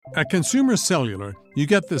At Consumer Cellular, you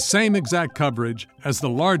get the same exact coverage as the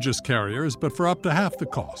largest carriers, but for up to half the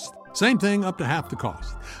cost. Same thing, up to half the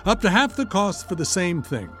cost. Up to half the cost for the same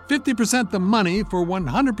thing. 50% the money for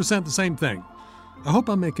 100% the same thing. I hope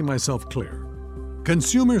I'm making myself clear.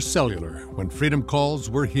 Consumer Cellular. When freedom calls,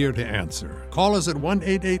 we're here to answer. Call us at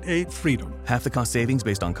 1-888-FREEDOM. Half the cost savings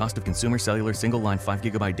based on cost of Consumer Cellular single-line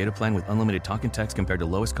 5GB data plan with unlimited talk and text compared to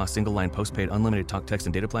lowest cost single-line postpaid unlimited talk, text,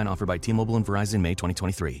 and data plan offered by T-Mobile and Verizon May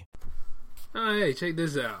 2023. Hey, check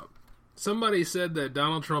this out. Somebody said that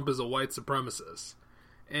Donald Trump is a white supremacist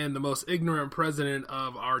and the most ignorant president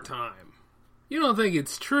of our time. You don't think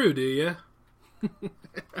it's true, do you?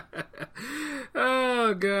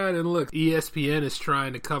 Oh, God. And look, ESPN is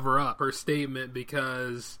trying to cover up her statement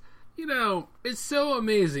because, you know, it's so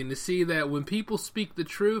amazing to see that when people speak the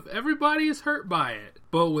truth, everybody is hurt by it.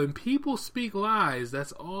 But when people speak lies,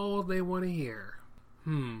 that's all they want to hear.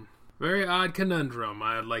 Very odd conundrum,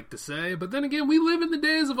 I'd like to say. But then again, we live in the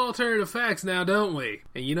days of alternative facts now, don't we?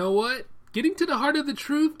 And you know what? Getting to the heart of the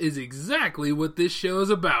truth is exactly what this show is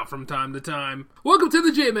about from time to time. Welcome to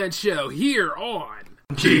the J-Man Show here on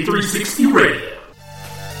J360 Radio.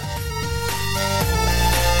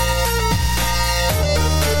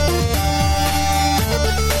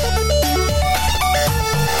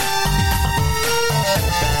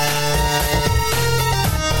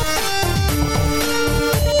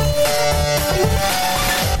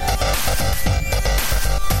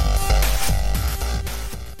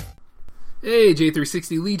 Hey,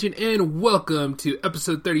 J360 Legion, and welcome to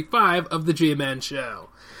episode 35 of the J-Man Show.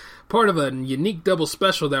 Part of a unique double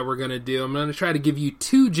special that we're going to do. I'm going to try to give you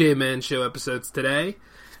 2 J-Man Show episodes today,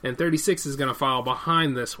 and 36 is going to follow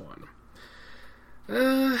behind this one.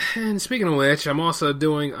 And speaking of which, I'm also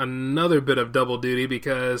doing another bit of double duty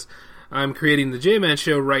because I'm creating the J-Man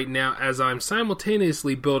Show right now as I'm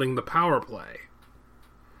simultaneously building the Power Play.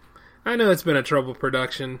 I know it's been a troubled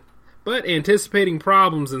production, but anticipating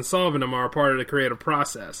problems and solving them are a part of the creative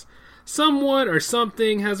process. Someone or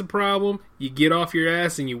something has a problem, you get off your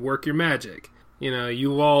ass and you work your magic. You know,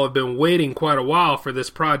 you all have been waiting quite a while for this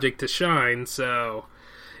project to shine, so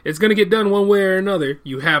it's going to get done one way or another,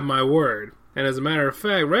 you have my word. And as a matter of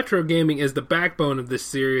fact, Retrogaming is the backbone of this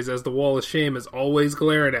series as the wall of shame is always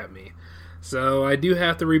glaring at me. So I do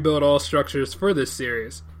have to rebuild all structures for this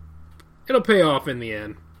series. It'll pay off in the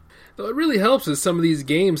end. Though it really helps as some of these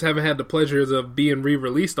games haven't had the pleasures of being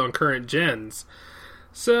re-released on current gens.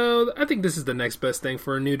 So I think this is the next best thing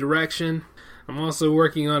for a new direction. I'm also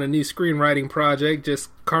working on a new screenwriting project, just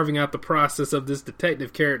carving out the process of this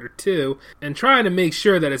detective character too, and trying to make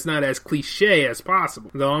sure that it's not as cliche as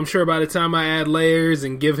possible. Though I'm sure by the time I add layers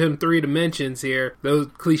and give him 3 dimensions here, those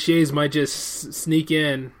cliches might just sneak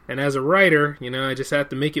in. And as a writer, you know, I just have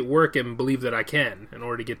to make it work and believe that I can in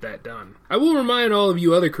order to get that done. I will remind all of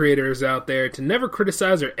you other creators out there to never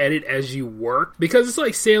criticize or edit as you work, because it's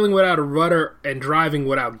like sailing without a rudder and driving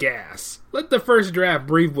without gas. Let the first draft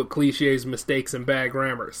breathe with cliches, mistakes, and bad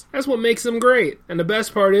grammars. That's what makes them great. And the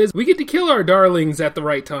best part is, we get to kill our darlings at the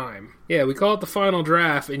right time. Yeah, we call it the final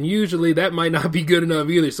draft, and usually that might not be good enough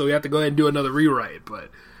either, so we have to go ahead and do another rewrite. But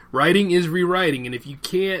writing is rewriting, and if you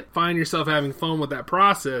can't find yourself having fun with that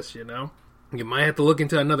process, you know, you might have to look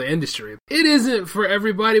into another industry. It isn't for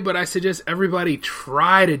everybody, but I suggest everybody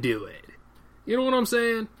try to do it. You know what I'm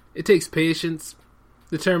saying? It takes patience,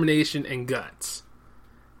 determination, and guts.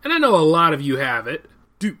 And I know a lot of you have it.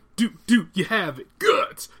 Do, you have it.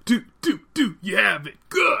 Guts. Do, you have it.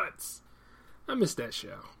 Guts. I miss that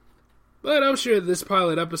show. But I'm sure this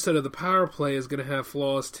pilot episode of the Power Play is going to have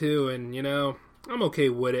flaws too, and, you know, I'm okay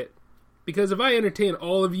with it. Because if I entertain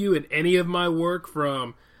all of you in any of my work,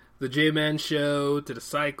 from the J-Man Show, to the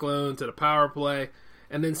Cyclone, to the Power Play,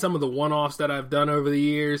 and then some of the one-offs that I've done over the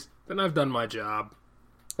years, then I've done my job.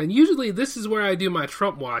 And usually this is where I do my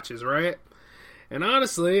Trump watches, right? And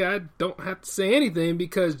honestly, I don't have to say anything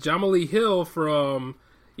because Jamali Hill from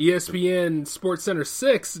ESPN SportsCenter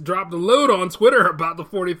 6 dropped a load on Twitter about the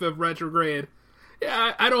 45th retrograde.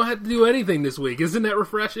 Yeah, I don't have to do anything this week. Isn't that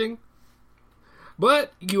refreshing?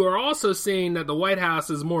 But you are also seeing that the White House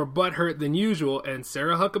is more butthurt than usual, and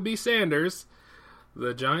Sarah Huckabee Sanders,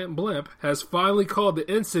 the giant blimp, has finally called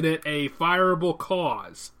the incident a fireable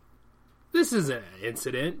cause. This isn't an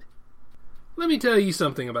incident. Let me tell you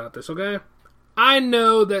something about this, okay? I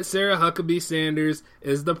know that Sarah Huckabee Sanders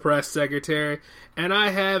is the press secretary, and I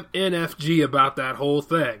have NFG about that whole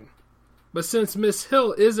thing. But since Miss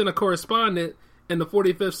Hill isn't a correspondent in the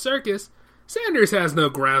 45th Circus, Sanders has no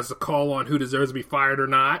grounds to call on who deserves to be fired or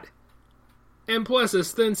not. And plus,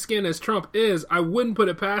 as thin-skinned as Trump is, I wouldn't put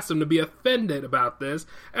it past him to be offended about this.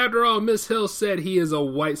 After all, Ms. Hill said he is a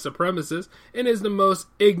white supremacist and is the most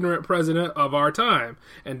ignorant president of our time.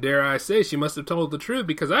 And dare I say, she must have told the truth,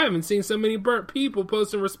 because I haven't seen so many burnt people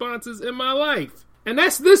posting responses in my life. And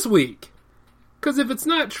that's this week. Because if it's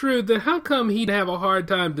not true, then how come he'd have a hard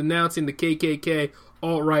time denouncing the KKK,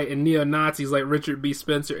 alt-right, and neo-Nazis like Richard B.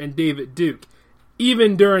 Spencer and David Duke,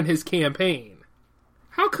 even during his campaign?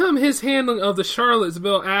 How come his handling of the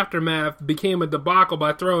Charlottesville aftermath became a debacle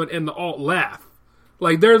by throwing in the alt-left?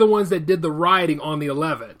 Like they're the ones that did the rioting on the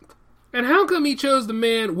 11th. And how come he chose the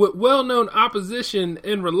man with well-known opposition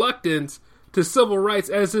and reluctance to civil rights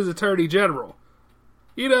as his attorney general?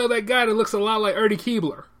 You know, that guy that looks a lot like Ernie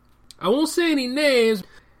Keebler. I won't say any names,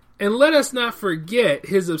 and let us not forget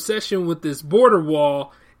his obsession with this border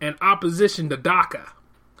wall and opposition to DACA.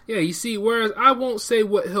 Yeah, you see, whereas I won't say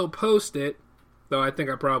what he'll post it, though I think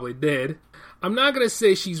I probably did. I'm not going to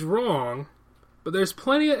say she's wrong, but there's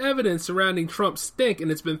plenty of evidence surrounding Trump's stink,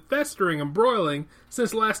 and it's been festering and broiling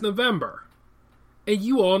since last November. And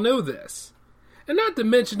you all know this. And not to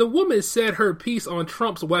mention, the woman said her piece on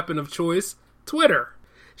Trump's weapon of choice, Twitter.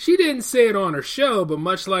 She didn't say it on her show, but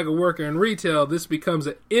much like a worker in retail, this becomes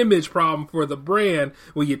an image problem for the brand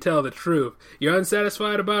when you tell the truth. You're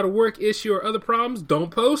unsatisfied about a work issue or other problems? Don't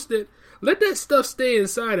post it. Let that stuff stay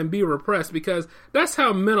inside and be repressed, because that's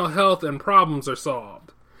how mental health and problems are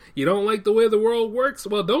solved. You don't like the way the world works?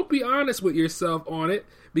 Well, don't be honest with yourself on it,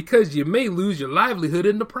 because you may lose your livelihood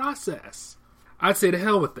in the process. I'd say to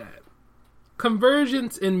hell with that.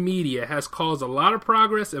 Convergence in media has caused a lot of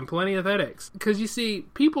progress and plenty of headaches. Because you see,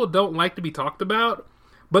 people don't like to be talked about,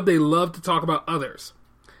 but they love to talk about others.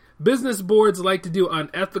 Business boards like to do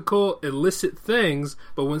unethical, illicit things,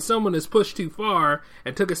 but when someone is pushed too far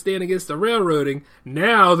and took a stand against the railroading,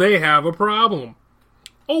 now they have a problem.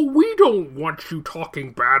 Oh, we don't want you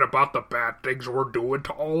talking bad about the bad things we're doing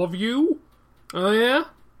to all of you. Oh yeah?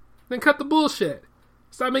 Then cut the bullshit.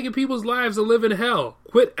 Stop making people's lives a living hell.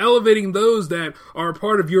 Quit elevating those that are a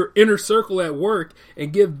part of your inner circle at work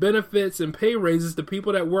and give benefits and pay raises to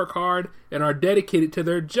people that work hard and are dedicated to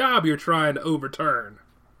their job you're trying to overturn.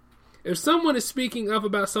 If someone is speaking up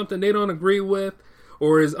about something they don't agree with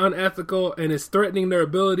or is unethical and is threatening their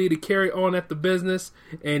ability to carry on at the business,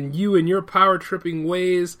 and you in your power-tripping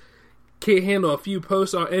ways can't handle a few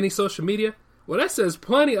posts on any social media, well, that says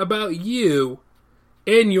plenty about you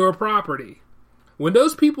and your property. When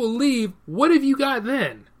those people leave, what have you got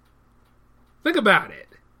then? Think about it.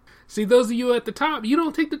 See, those of you at the top, you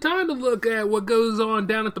don't take the time to look at what goes on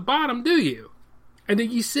down at the bottom, do you? And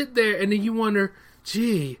then you sit there and then you wonder,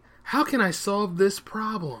 gee, how can I solve this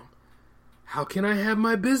problem? How can I have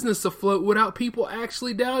my business afloat without people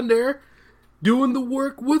actually down there doing the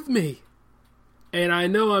work with me? And I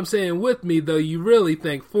know I'm saying with me, though you really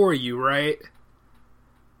think for you, right?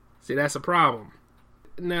 See, that's a problem.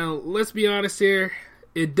 Now, let's be honest here.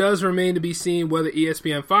 It does remain to be seen whether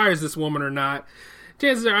ESPN fires this woman or not.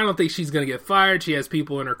 Chances are I don't think she's going to get fired. She has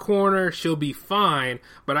people in her corner. She'll be fine.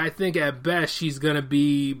 But I think at best she's going to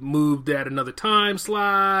be moved at another time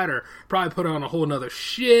slot or probably put on a whole nother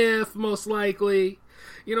shift, most likely.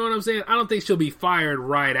 You know what I'm saying? I don't think she'll be fired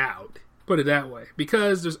right out. Put it that way.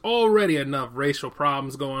 Because there's already enough racial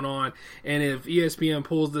problems going on. And if ESPN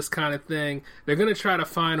pulls this kind of thing, they're going to try to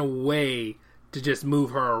find a way to just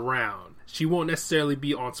move her around. She won't necessarily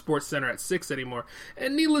be on SportsCenter at 6 anymore.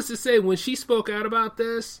 And needless to say, when she spoke out about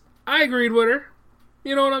this, I agreed with her.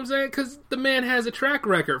 You know what I'm saying? Because the man has a track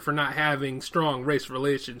record for not having strong race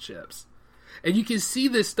relationships. And you can see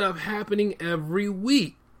this stuff happening every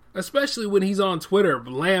week. Especially when he's on Twitter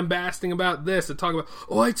lambasting about this and talking about,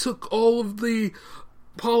 oh, I took all of the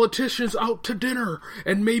politicians out to dinner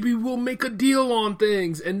and maybe we'll make a deal on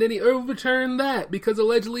things, and then he overturned that because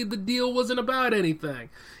allegedly the deal wasn't about anything.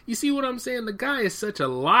 You see what I'm saying? The guy is such a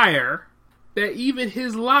liar that even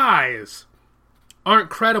his lies aren't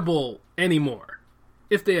credible anymore,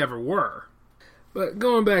 if they ever were. But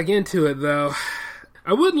going back into it though,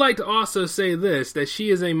 I would like to also say this, that she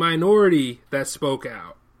is a minority that spoke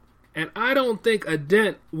out. And I don't think a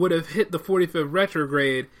dent would have hit the 45th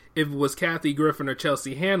retrograde if it was Kathy Griffin or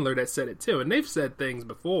Chelsea Handler that said it too. And they've said things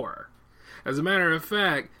before. As a matter of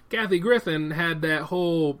fact, Kathy Griffin had that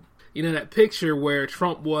whole, that picture where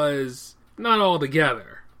Trump was not all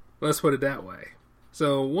together. Let's put it that way.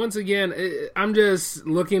 So once again, I'm just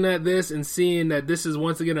looking at this and seeing that this is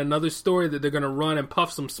once again another story that they're going to run and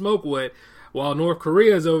puff some smoke with, while North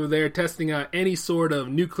Korea is over there testing out any sort of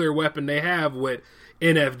nuclear weapon they have with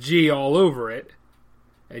NFG all over it.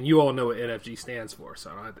 And you all know what NFG stands for, so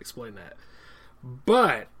I don't have to explain that.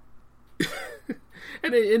 But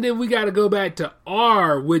And then we got to go back to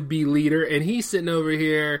our would-be leader, and he's sitting over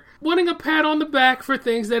here wanting a pat on the back for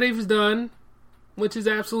things that he's done, which is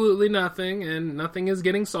absolutely nothing, and nothing is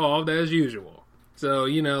getting solved as usual. So,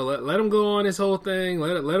 let him go on his whole thing.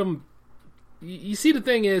 Let him. You see, the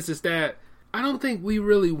thing is that I don't think we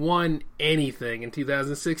really won anything in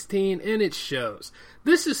 2016, and it shows.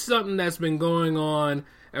 This is something that's been going on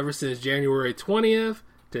ever since January 20th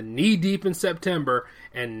to knee-deep in September,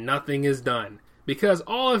 and nothing is done. Because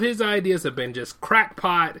all of his ideas have been just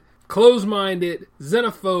crackpot, closed-minded,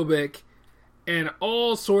 xenophobic, and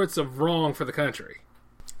all sorts of wrong for the country.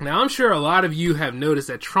 Now, I'm sure a lot of you have noticed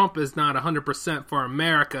that Trump is not 100% for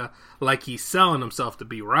America like he's selling himself to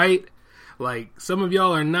be, right? Like, some of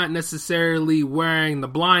y'all are not necessarily wearing the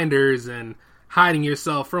blinders and hiding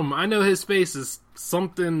yourself from him. I know his face is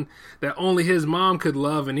something that only his mom could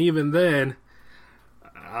love, and even then,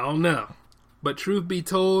 I don't know. But truth be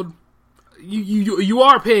told, you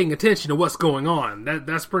are paying attention to what's going on.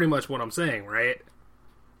 That's pretty much what I'm saying, right?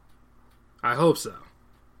 I hope so.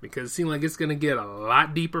 Because it seems like it's going to get a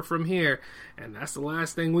lot deeper from here. And that's the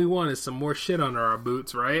last thing we want is some more shit under our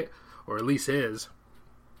boots, right? Or at least his.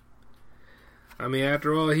 I mean,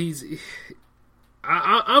 after all,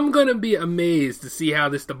 I'm going to be amazed to see how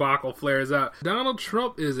this debacle flares out. Donald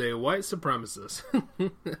Trump is a white supremacist.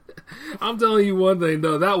 I'm telling you one thing,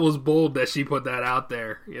 though. That was bold that she put that out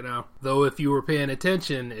there, Though if you were paying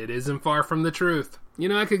attention, it isn't far from the truth.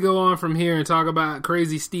 I could go on from here and talk about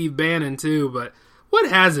crazy Steve Bannon, too, but what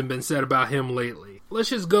hasn't been said about him lately? Let's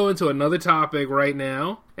just go into another topic right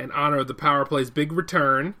now in honor of the Power Play's big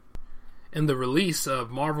return and the release of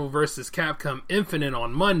Marvel vs. Capcom Infinite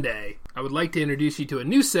on Monday. I would like to introduce you to a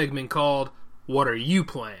new segment called What Are You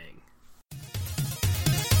Playing?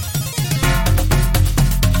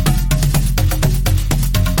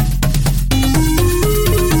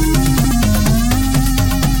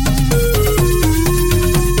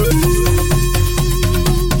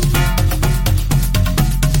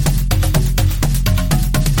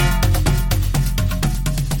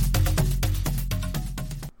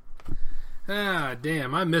 Ah,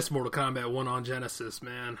 damn, I miss Mortal Kombat 1 on Genesis,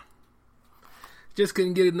 man. Just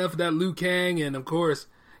couldn't get enough of that Liu Kang, and of course,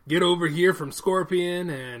 Get Over Here from Scorpion,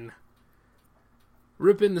 and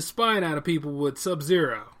ripping the spine out of people with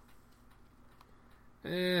Sub-Zero.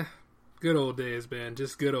 Good old days, man,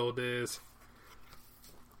 just good old days.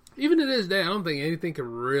 Even to this day, I don't think anything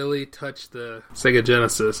can really touch the Sega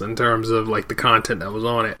Genesis in terms of, the content that was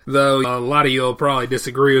on it. Though, a lot of you will probably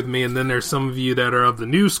disagree with me, and then there's some of you that are of the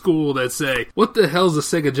new school that say, what the hell's a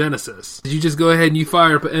Sega Genesis? You just go ahead and you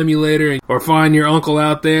fire up an emulator, or find your uncle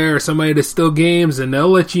out there, or somebody that still games, and they'll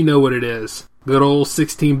let you know what it is. Good old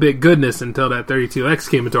 16-bit goodness until that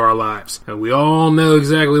 32X came into our lives. And we all know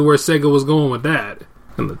exactly where Sega was going with that.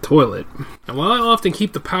 In the toilet. And while I often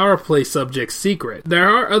keep the Power Play subject secret, there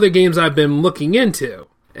are other games I've been looking into.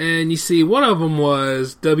 And you see, one of them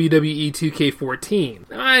was WWE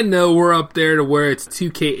 2K14. I know we're up there to where it's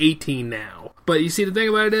 2K18 now. But you see, the thing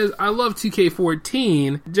about it is, I love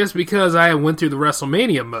 2K14 just because I went through the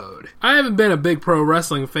WrestleMania mode. I haven't been a big pro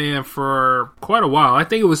wrestling fan for quite a while. I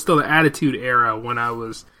think it was still the Attitude Era when I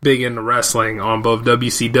was big into wrestling on both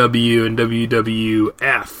WCW and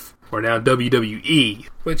WWF. Or now WWE.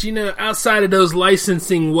 But outside of those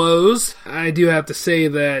licensing woes, I do have to say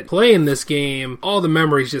that playing this game, all the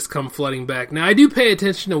memories just come flooding back. Now, I do pay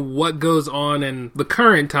attention to what goes on in the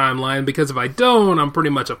current timeline, because if I don't, I'm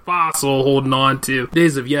pretty much a fossil holding on to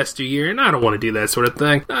days of yesteryear, and I don't want to do that sort of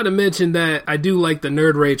thing. Not to mention that I do like the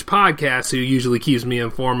Nerd Rage podcast, who usually keeps me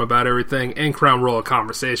informed about everything, and Crown Royal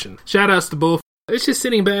Conversation. Shoutouts to both. It's just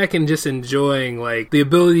sitting back and just enjoying, the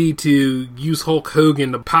ability to use Hulk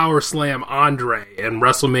Hogan to power slam Andre in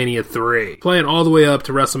WrestleMania 3. Playing all the way up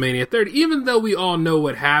to WrestleMania 30. Even though we all know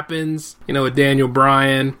what happens, with Daniel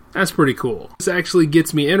Bryan, that's pretty cool. This actually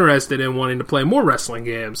gets me interested in wanting to play more wrestling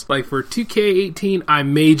games. Like for 2K18, I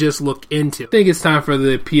may just look into. I think it's time for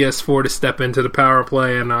the PS4 to step into the Power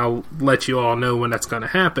Play, and I'll let you all know when that's going to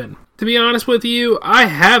happen. To be honest with you, I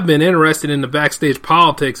have been interested in the backstage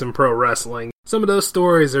politics in pro wrestling. Some of those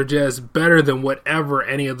stories are just better than whatever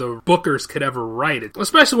any of the bookers could ever write it.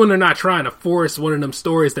 Especially when they're not trying to force one of them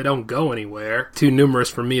stories that don't go anywhere. Too numerous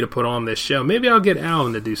for me to put on this show. Maybe I'll get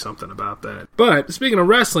Alan to do something about that. But, speaking of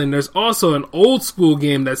wrestling, there's also an old school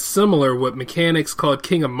game that's similar with mechanics called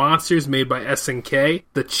King of Monsters made by SNK,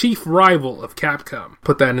 the chief rival of Capcom.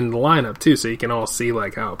 Put that in the lineup too so you can all see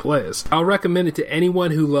how it plays. I'll recommend it to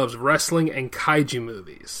anyone who loves wrestling and kaiju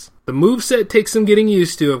movies. The moveset takes some getting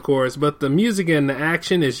used to, of course, but the music and the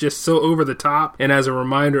action is just so over the top, and as a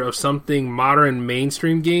reminder of something modern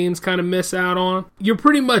mainstream games kind of miss out on. You're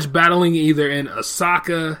pretty much battling either in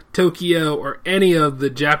Osaka, Tokyo, or any of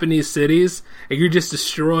the Japanese cities, and you're just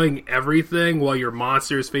destroying everything while your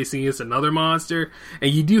monster is facing against another monster,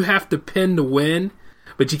 and you do have to pin to win,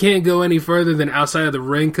 but you can't go any further than outside of the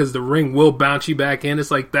ring because the ring will bounce you back in.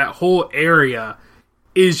 It's like that whole area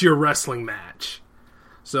is your wrestling match.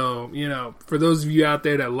 So, for those of you out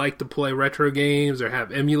there that like to play retro games or have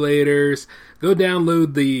emulators, go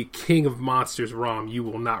download the King of Monsters ROM. You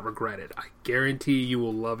will not regret it. I guarantee you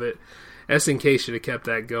will love it. SNK should have kept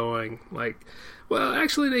that going. Well,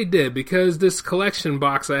 actually they did, because this collection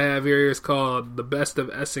box I have here is called The Best of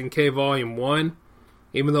SNK Volume 1.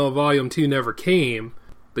 Even though Volume 2 never came,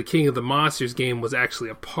 the King of the Monsters game was actually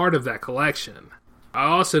a part of that collection. I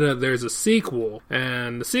also know there's a sequel,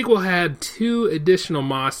 and the sequel had 2 additional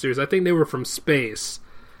monsters. I think they were from space,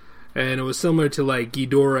 and it was similar to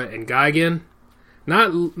Ghidorah and Gigan.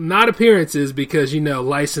 Not appearances, because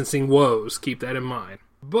licensing woes, keep that in mind.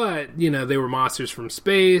 But, they were monsters from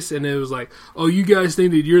space, and it was like, oh, you guys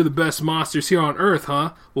think that you're the best monsters here on Earth,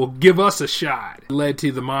 huh? Well, give us a shot. It led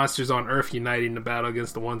to the monsters on Earth uniting to battle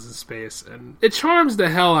against the ones in space, and it charms the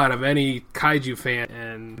hell out of any kaiju fan,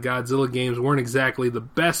 and Godzilla games weren't exactly the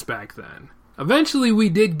best back then. Eventually, we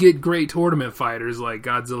did get great tournament fighters like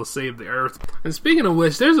Godzilla Save the Earth. And speaking of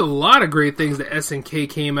which, there's a lot of great things that SNK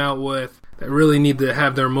came out with that really need to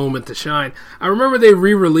have their moment to shine. I remember they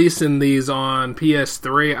re-releasing these on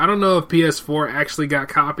PS3. I don't know if PS4 actually got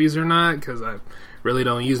copies or not, because I really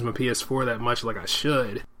don't use my PS4 that much like I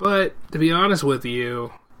should. But, to be honest with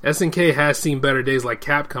you, SNK has seen better days like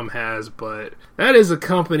Capcom has, but that is a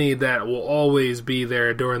company that will always be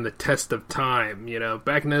there during the test of time.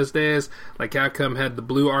 Back in those days, Capcom had the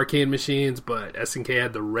blue arcade machines, but SNK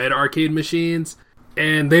had the red arcade machines.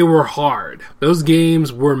 And they were hard. Those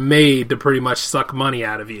games were made to pretty much suck money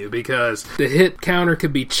out of you, because the hit counter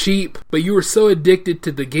could be cheap, but you were so addicted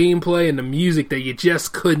to the gameplay and the music that you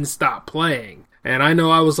just couldn't stop playing. And I know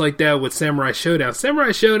I was like that with Samurai Showdown.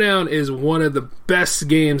 Samurai Showdown is one of the best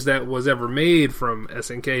games that was ever made from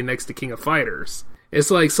SNK, next to King of Fighters. It's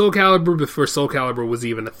like Soul Calibur before Soul Calibur was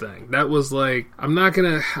even a thing. That was I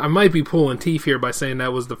might be pulling teeth here by saying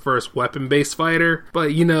that was the first weapon-based fighter, but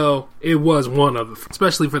it was one of them,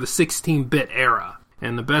 especially for the 16-bit era.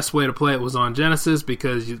 And the best way to play it was on Genesis,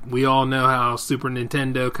 because we all know how Super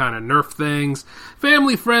Nintendo kind of nerfed things.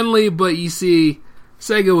 Family-friendly, but you see,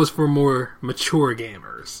 Sega was for more mature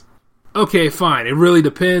gamers. Okay, fine, it really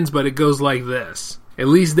depends, but it goes like this. At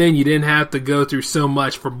least then you didn't have to go through so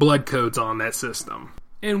much for blood codes on that system.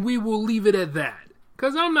 And we will leave it at that.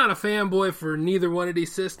 Because I'm not a fanboy for neither one of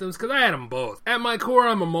these systems, because I had them both. At my core,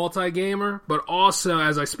 I'm a multi-gamer, but also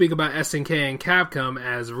as I speak about SNK and Capcom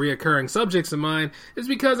as reoccurring subjects of mine, is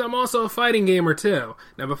because I'm also a fighting gamer too.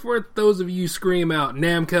 Now before those of you scream out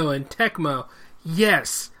Namco and Tecmo,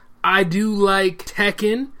 yes, I do like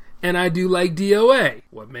Tekken, and I do like DOA.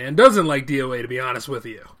 What man doesn't like DOA, to be honest with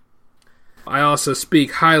you? I also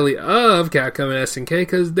speak highly of Capcom and SNK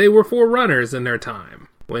because they were forerunners in their time.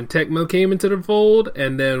 When Tecmo came into the fold,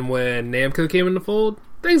 and then when Namco came in the fold,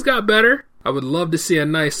 things got better. I would love to see a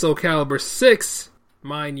nice Soul Calibur 6,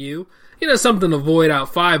 mind you. Something to void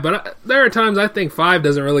out 5, but there are times I think 5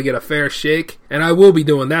 doesn't really get a fair shake, and I will be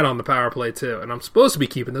doing that on the Power Play too, and I'm supposed to be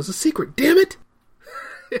keeping those a secret, damn it!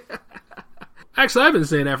 Actually, I've been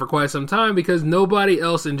saying that for quite some time because nobody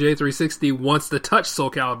else in J360 wants to touch Soul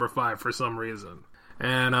Calibur 5 for some reason.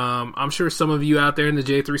 And I'm sure some of you out there in the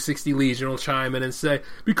J360 Legion will chime in and say,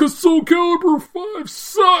 because Soul Calibur 5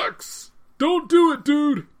 sucks! Don't do it,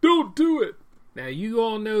 dude! Don't do it! Now, you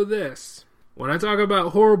all know this. When I talk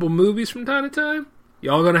about horrible movies from time to time,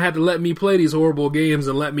 y'all gonna have to let me play these horrible games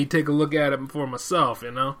and let me take a look at them for myself,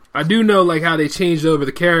 I do know, how they changed over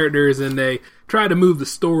the characters and they tried to move the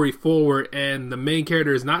story forward, and the main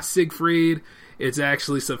character is not Siegfried, it's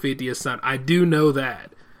actually Sophia's son. I do know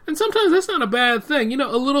that. And sometimes that's not a bad thing, a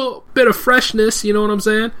little bit of freshness, you know what I'm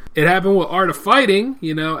saying? It happened with Art of Fighting,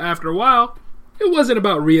 after a while. It wasn't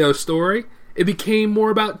about Ryo's story. It became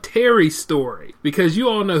more about Terry's story. Because you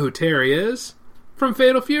all know who Terry is. From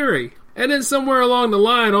Fatal Fury. And then somewhere along the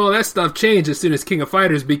line, all that stuff changed as soon as King of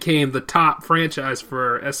Fighters became the top franchise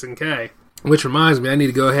for SNK. Which reminds me, I need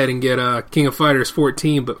to go ahead and get King of Fighters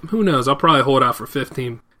 14, but who knows, I'll probably hold out for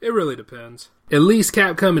 15. It really depends. At least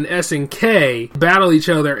Capcom and SNK battle each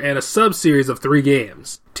other in a sub-series of 3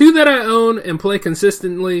 games. 2 that I own and play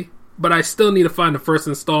consistently, but I still need to find the first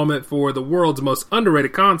installment for the world's most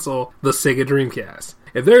underrated console, the Sega Dreamcast.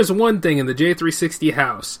 If there's one thing in the J360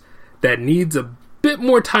 house that needs a bit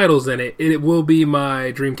more titles in it, it will be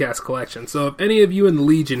my Dreamcast collection. So if any of you in the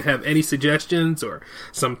Legion have any suggestions or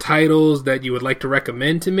some titles that you would like to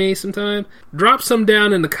recommend to me sometime, drop some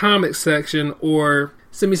down in the comments section or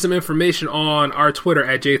send me some information on our Twitter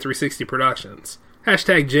at J360 Productions.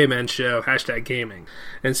 Hashtag JMan Show, hashtag gaming.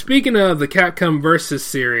 And speaking of the Capcom Versus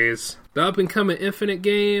series, the up-and-coming Infinite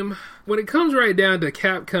game, when it comes right down to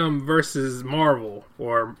Capcom versus Marvel,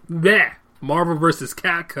 or Marvel versus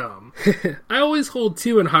Capcom, I always hold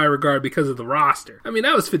 2 in high regard because of the roster. I mean,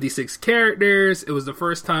 that was 56 characters, it was the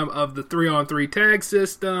first time of the 3-on-3 tag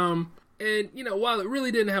system, and, you know, while it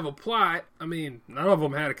really didn't have a plot, I mean, none of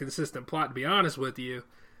them had a consistent plot, to be honest with you,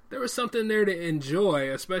 there was something there to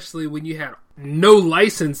enjoy, especially when you had no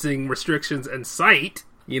licensing restrictions in sight.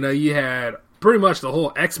 You know, you had pretty much the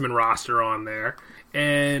whole X-Men roster on there,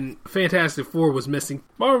 and Fantastic Four was missing.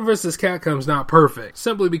 Marvel vs. Capcom's not perfect,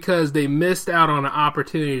 simply because they missed out on an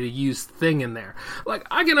opportunity to use Thing in there. Like,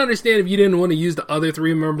 I can understand if you didn't want to use the other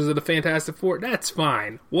 3 members of the Fantastic Four, that's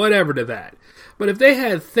fine, whatever to that. But if they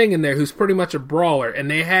had Thing in there, who's pretty much a brawler, and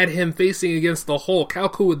they had him facing against the Hulk, how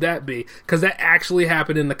cool would that be? Because that actually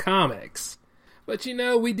happened in the comics. But, you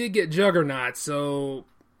know, we did get Juggernaut, so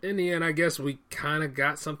in the end, I guess we kind of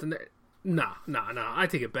got something there. Nah, I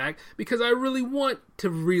take it back, because I really want to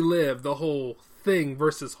relive the whole Thing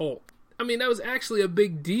versus Hulk. I mean, that was actually a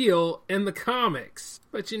big deal in the comics.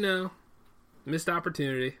 But, you know, missed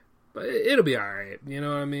opportunity. But it'll be alright, you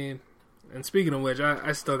know what I mean? And speaking of which,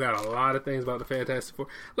 I still got a lot of things about the Fantastic Four.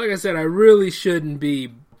 Like I said, I really shouldn't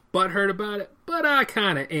be butthurt about it, but I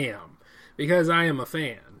kind of am, because I am a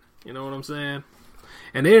fan. You know what I'm saying?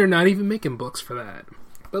 And they're not even making books for that.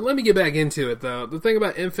 But let me get back into it, though. The thing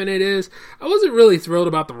about Infinite is, I wasn't really thrilled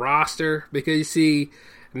about the roster, because you see,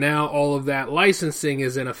 now all of that licensing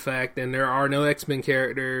is in effect, and there are no X-Men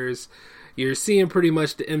characters. You're seeing pretty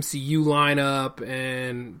much the MCU lineup,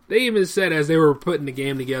 and they even said as they were putting the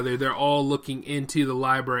game together, they're all looking into the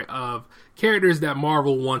library of characters that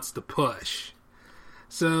Marvel wants to push.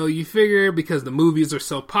 So you figure, because the movies are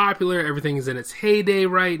so popular, everything's in its heyday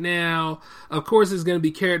right now, of course there's going to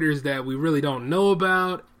be characters that we really don't know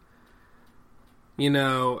about, you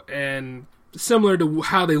know, and similar to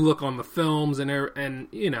how they look on the films and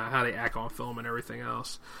you know, how they act on film and everything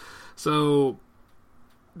else. So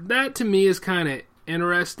that to me is kind of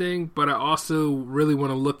interesting, but I also really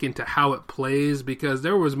want to look into how it plays, because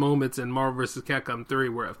there was moments in Marvel vs. Capcom 3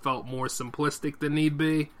 where it felt more simplistic than need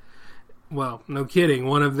be. Well, no kidding,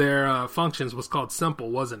 one of their functions was called Simple,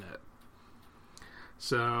 wasn't it?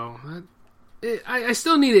 So, I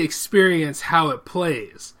still need to experience how it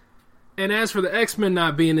plays. And as for the X-Men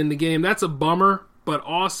not being in the game, that's a bummer, but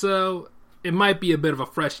also, it might be a bit of a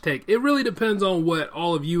fresh take. It really depends on what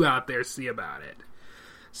all of you out there see about it.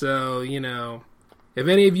 So, you know, if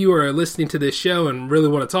any of you are listening to this show and really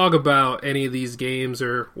want to talk about any of these games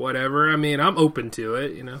or whatever, I mean, I'm open to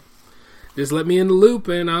it, you know. Just let me in the loop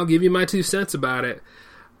and I'll give you my 2 cents about it.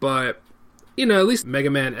 But, you know, at least Mega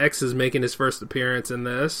Man X is making his first appearance in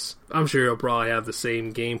this. I'm sure he'll probably have the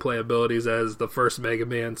same gameplay abilities as the first Mega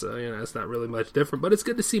Man, so, you know, it's not really much different. But it's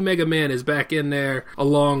good to see Mega Man is back in there,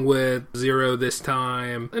 along with Zero this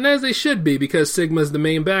time. And as they should be, because Sigma's the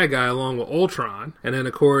main bad guy, along with Ultron. And then,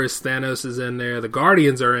 of course, Thanos is in there, the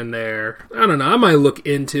Guardians are in there. I don't know, I might look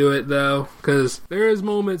into it, though, because there is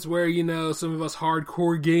moments where, you know, some of us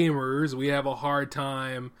hardcore gamers, we have a hard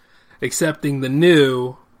time accepting the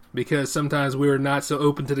new, because sometimes we're not so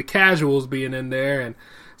open to the casuals being in there, and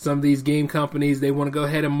some of these game companies, they want to go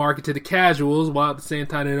ahead and market to the casuals, while at the same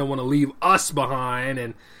time they don't want to leave us behind,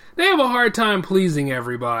 and they have a hard time pleasing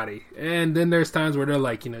everybody. And then there's times where they're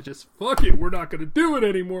like, you know, just fuck it, we're not going to do it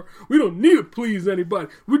anymore. We don't need to please anybody.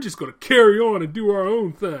 We're just going to carry on and do our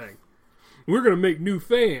own thing. We're going to make new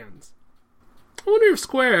fans. I wonder if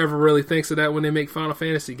Square ever really thinks of that when they make Final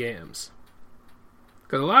Fantasy games.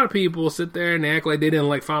 Because a lot of people sit there and they act like they didn't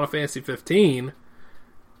like Final Fantasy 15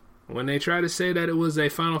 when they try to say that it was a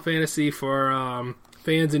Final Fantasy for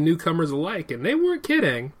fans and newcomers alike, and they weren't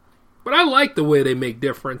kidding. But I like the way they make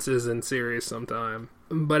differences in series sometimes.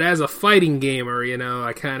 But as a fighting gamer, you know,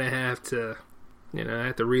 I kind of have to, you know, I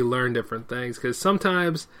have to relearn different things, because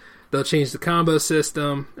sometimes they'll change the combo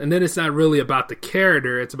system, and then it's not really about the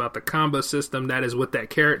character, it's about the combo system that is with that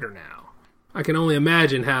character now. I can only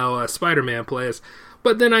imagine how Spider-Man plays.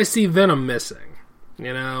 But then I see Venom missing,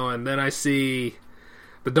 you know, and then I see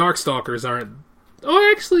the Darkstalkers aren't...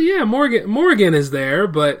 Oh, actually, yeah, Morgan is there,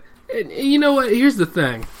 but you know what? Here's the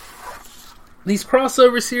thing. These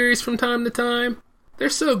crossover series from time to time, they're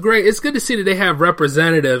so great. It's good to see that they have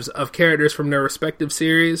representatives of characters from their respective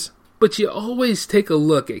series, but you always take a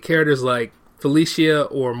look at characters like Felicia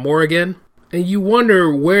or Morgan, and you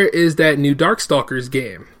wonder, where is that new Darkstalkers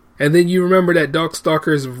game? And then you remember that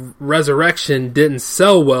Darkstalkers Resurrection didn't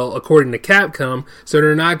sell well, according to Capcom, so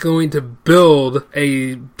they're not going to build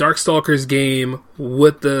a Darkstalkers game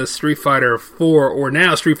with the Street Fighter 4 or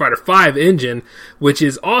now Street Fighter 5 engine, which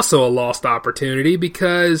is also a lost opportunity,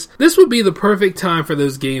 because this would be the perfect time for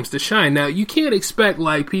those games to shine. Now, you can't expect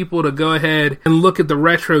like people to go ahead and look at the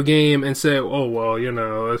retro game and say, oh, well, you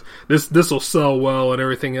know, this will sell well and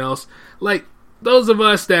everything else. Like, those of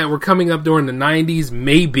us that were coming up during the 90s,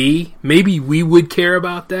 maybe we would care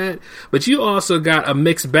about that. But you also got a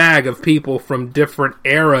mixed bag of people from different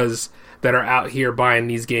eras that are out here buying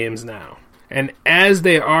these games now. And as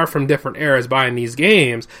they are from different eras buying these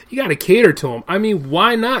games, you got to cater to them. I mean,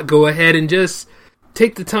 why not go ahead and just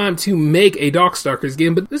take the time to make a Darkstalkers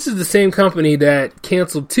game? But this is the same company that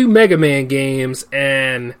canceled 2 Mega Man games,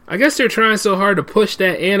 and I guess they're trying so hard to push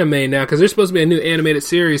that anime now, because there's supposed to be a new animated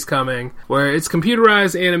series coming where it's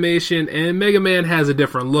computerized animation, and Mega Man has a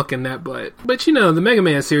different look in that, but you know, the Mega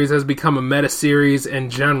Man series has become a meta series in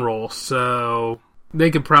general, so they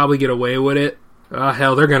could probably get away with it.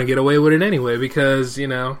 Hell, they're going to get away with it anyway, because, you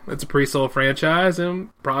know, it's a pre-sold franchise, and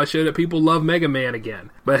probably show that people love Mega Man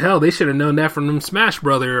again. But hell, they should have known that from them Smash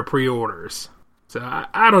Brother pre-orders. So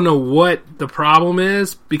I don't know what the problem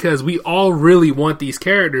is, because we all really want these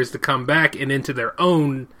characters to come back and into their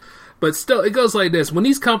own. But still, it goes like this. When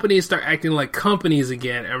these companies start acting like companies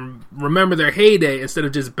again and remember their heyday instead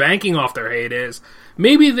of just banking off their heydays,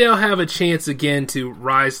 maybe they'll have a chance again to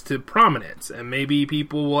rise to prominence. And maybe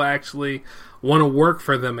people will actually want to work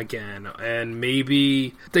for them again. And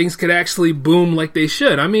maybe things could actually boom like they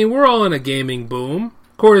should. I mean, we're all in a gaming boom.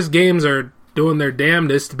 Of course, games are doing their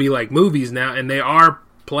damnedest to be like movies now. And they are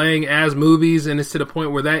playing as movies. And it's to the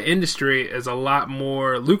point where that industry is a lot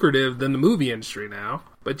more lucrative than the movie industry now.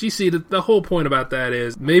 But you see, the whole point about that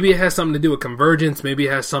is maybe it has something to do with convergence. Maybe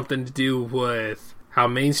it has something to do with how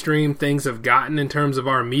mainstream things have gotten in terms of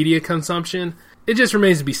our media consumption. It just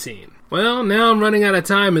remains to be seen. Well, now I'm running out of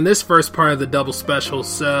time in this first part of the double special,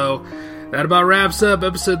 so that about wraps up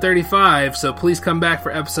episode 35. So please come back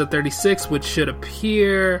for episode 36, which should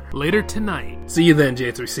appear later tonight. See you then,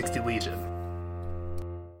 J360 Legion.